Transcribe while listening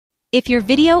If your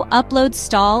video uploads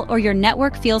stall or your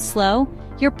network feels slow,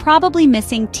 you're probably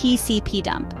missing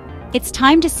tcpdump. It's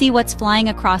time to see what's flying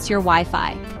across your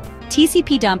Wi-Fi.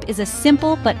 tcpdump is a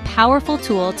simple but powerful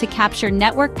tool to capture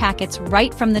network packets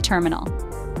right from the terminal.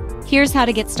 Here's how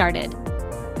to get started.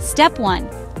 Step 1.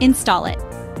 Install it.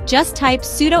 Just type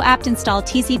sudo apt install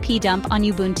tcpdump on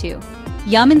Ubuntu,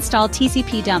 yum install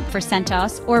tcpdump for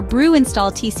CentOS, or brew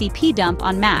install tcpdump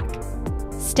on Mac.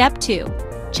 Step 2.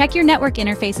 Check your network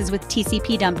interfaces with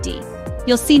tcpdumpd.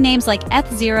 You'll see names like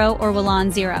eth0 or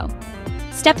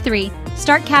WLAN0. Step 3.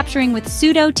 Start capturing with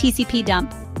sudo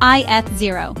tcpdump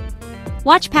ith0.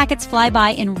 Watch packets fly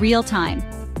by in real time.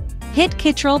 Hit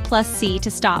Ctrl+C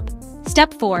to stop.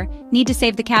 Step 4. Need to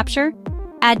save the capture?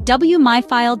 Add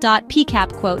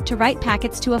wmyfile.pcap quote to write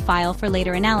packets to a file for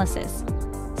later analysis.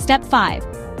 Step 5.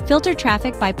 Filter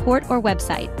traffic by port or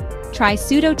website. Try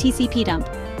sudo tcpdump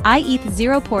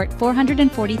ith0 port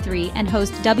 443 and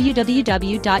host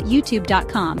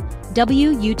www.youtube.com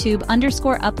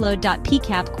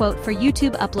wyoutube_upload.pcap quote for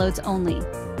YouTube uploads only.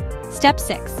 Step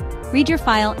 6. Read your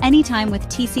file anytime with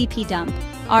tcpdump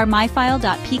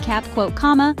myfile.pcap quote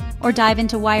comma or dive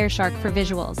into Wireshark for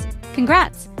visuals.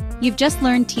 Congrats! You've just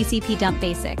learned tcpdump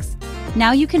basics.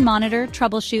 Now you can monitor,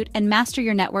 troubleshoot, and master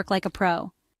your network like a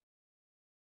pro.